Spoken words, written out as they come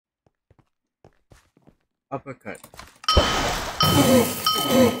uppercut.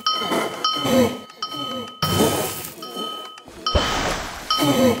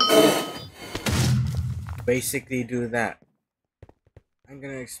 Basically do that. I'm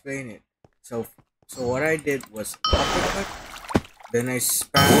gonna explain it. So what I did was uppercut, then I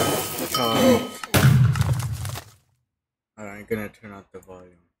spam charge. Alright, I'm gonna turn out the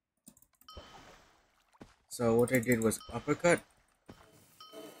volume. So what I did was uppercut,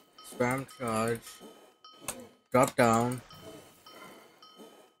 spam charge, drop down,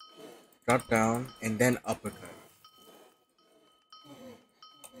 and then uppercut.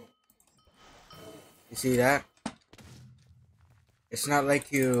 You see that? It's not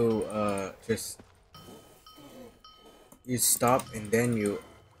like you just you stop and then you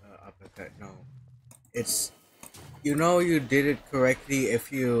uppercut. No, it's you did it correctly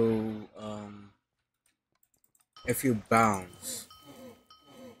if you bounce.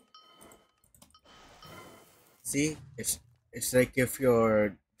 See, it's like if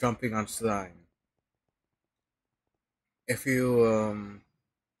you're jumping on slime. If you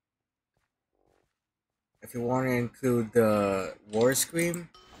if you want to include the war scream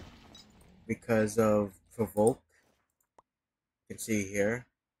because of provoke, you can see here.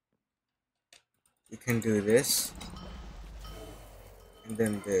 You can do this and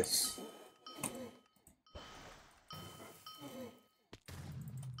then this.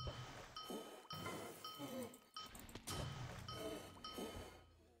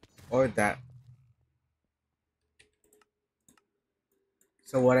 Or that.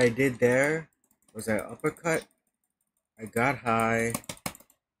 So what I did there was I uppercut, I got high,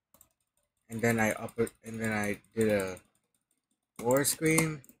 and then I did a war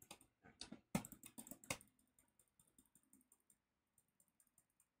scream.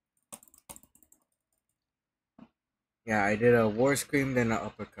 Yeah, I did a war scream, then an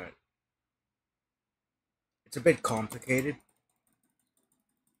uppercut. It's a bit complicated.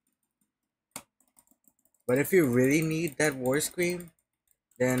 But if you really need that war scream,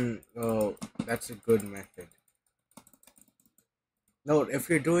 then that's a good method. Note, if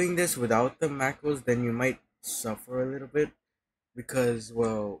you're doing this without the macros, then you might suffer a little bit because,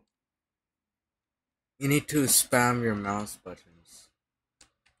 well, you need to spam your mouse buttons.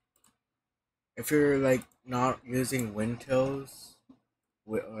 If you're like not using Windows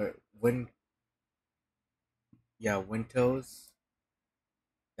or Windows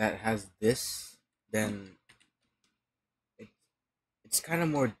that has this, then it, it's kind of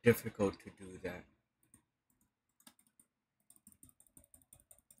more difficult to do that.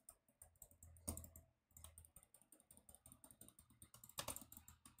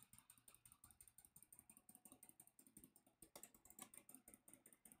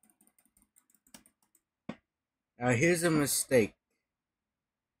 Now here's a mistake.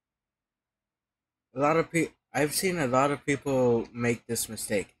 I've seen a lot of people make this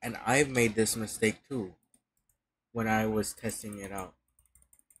mistake, and I've made this mistake too when I was testing it out.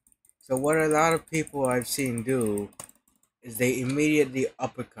 So what a lot of people I've seen do is they immediately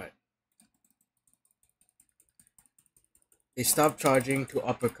uppercut. They stop charging to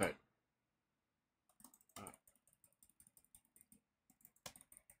uppercut.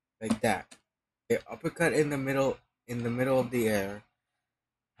 Like that. They uppercut in the middle of the air.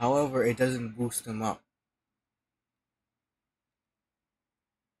 However, it doesn't boost them up.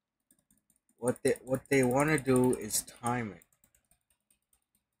 What they want to do is time it.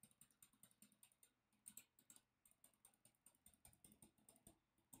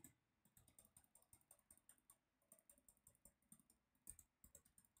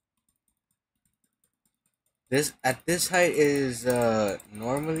 This height is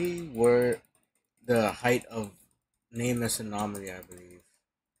normally where the height of nameless anomaly, I believe.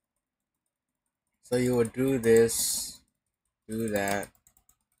 So you would do this, do that.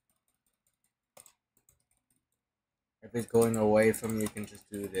 If it's going away from you, you can just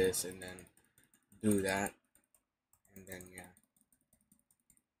do this and then do that, and then yeah.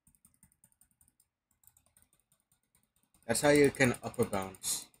 That's how you can upper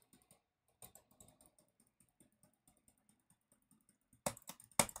bounce.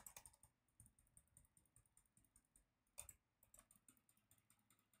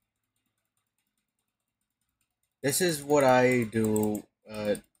 This is what I do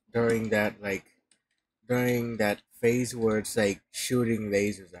during that phase where it's like shooting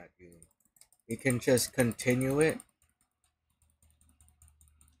lasers at you. You can just continue it.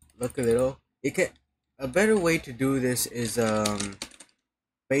 Look a little. You can A better way to do this is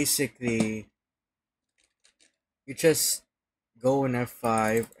basically you just go in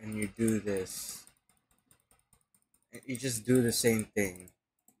F5 and you do this. You just do the same thing.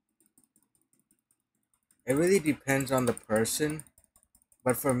 It really depends on the person,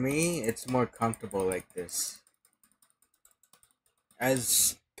 but for me, it's more comfortable like this.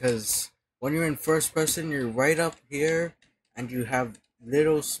 As because when you're in first person, you're right up here, and you have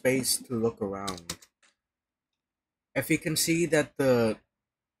little space to look around. If you can see that the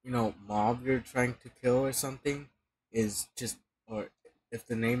mob you're trying to kill or something is just, or if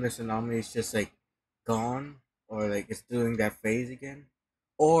the nameless anomaly is just like gone, or like it's doing that phase again,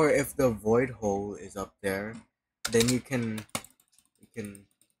 or if the void hole is up there, then you can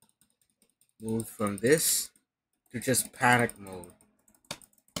move from this to just panic mode.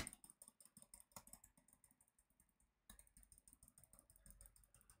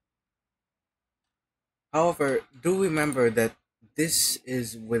 However, do remember that this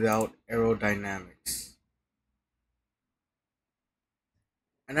is without aerodynamics.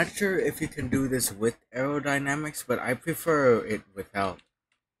 I'm not sure if you can do this with aerodynamics, but I prefer it without,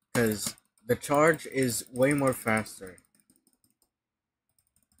 because the charge is way more faster.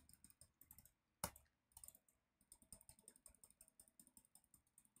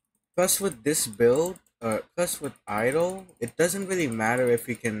 Plus, with this build, plus with idle, it doesn't really matter if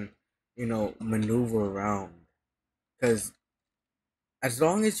you can, maneuver around, because as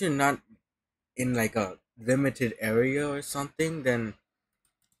long as you're not in like a limited area or something, then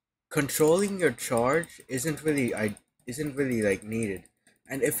controlling your charge isn't really like needed.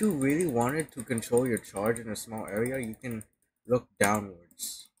 And if you really wanted to control your charge in a small area, you can look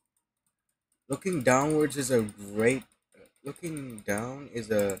downwards. Looking downwards is a great looking down is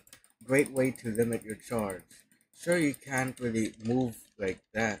a great way to limit your charge. Sure, you can't really move like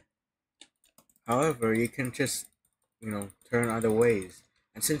that. However, you can just, turn other ways.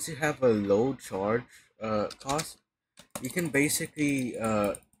 And since you have a low charge cost, you can basically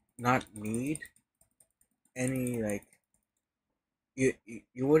not need any like you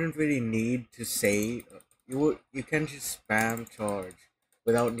wouldn't really need to save. You can just spam charge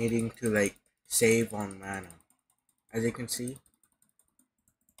without needing to like save on mana. As you can see,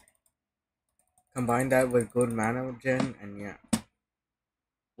 combine that with good mana gen, and yeah.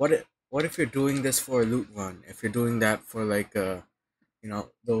 What if you're doing this for a loot run? If you're doing that for like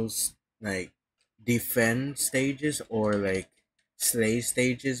those like defend stages or like slay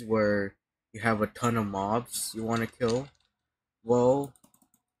stages where you have a ton of mobs you want to kill, well,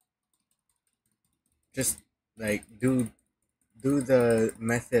 just like do the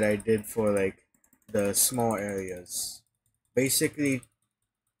method I did for like the small areas. Basically,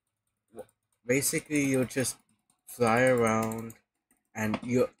 basically you'll just fly around, and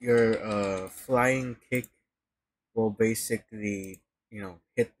your flying kick will basically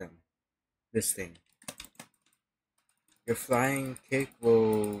hit them. This thing, your flying kick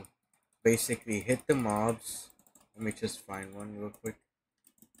will basically hit the mobs. Let me just find one real quick.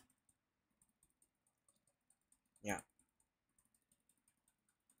 Yeah,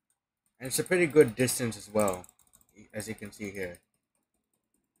 and it's a pretty good distance as well, as you can see here.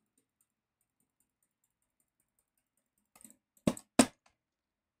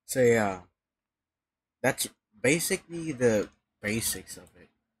 So yeah, that's basically the basics of it.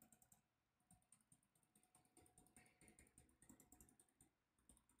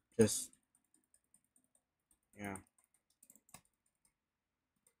 Just yeah,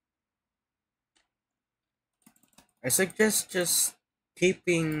 I suggest just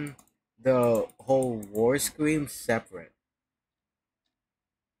keeping the whole war scream separate.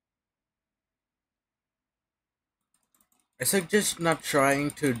 I suggest not trying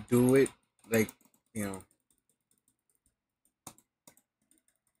to do it like you know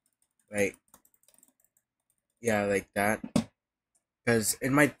like yeah, like that, because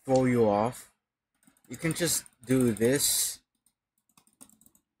it might throw you off. You can just do this.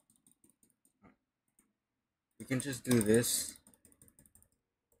 You can just do this.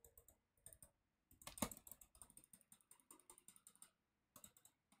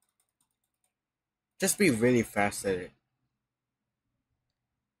 Just be really fast at it.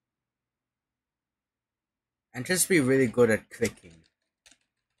 And just be really good at clicking.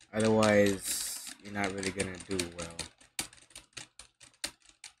 Otherwise, you're not really gonna do well.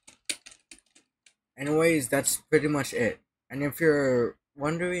 Anyways, that's pretty much it. And if you're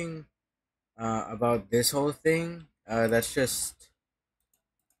wondering about this whole thing, that's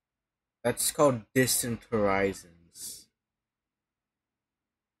called Distant Horizons.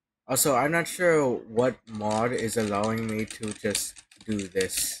 Also, I'm not sure what mod is allowing me to just do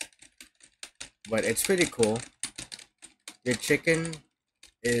this, but it's pretty cool. Your chicken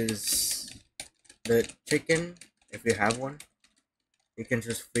is the chicken. If you have one, you can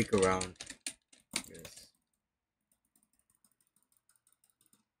just freak around. Yes.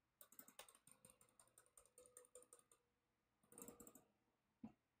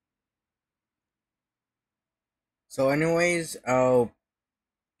 So anyways, I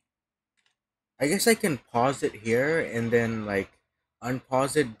guess I can pause it here and then like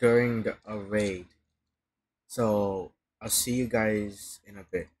unpause it during a raid. So I'll see you guys in a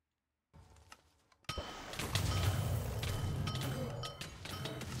bit.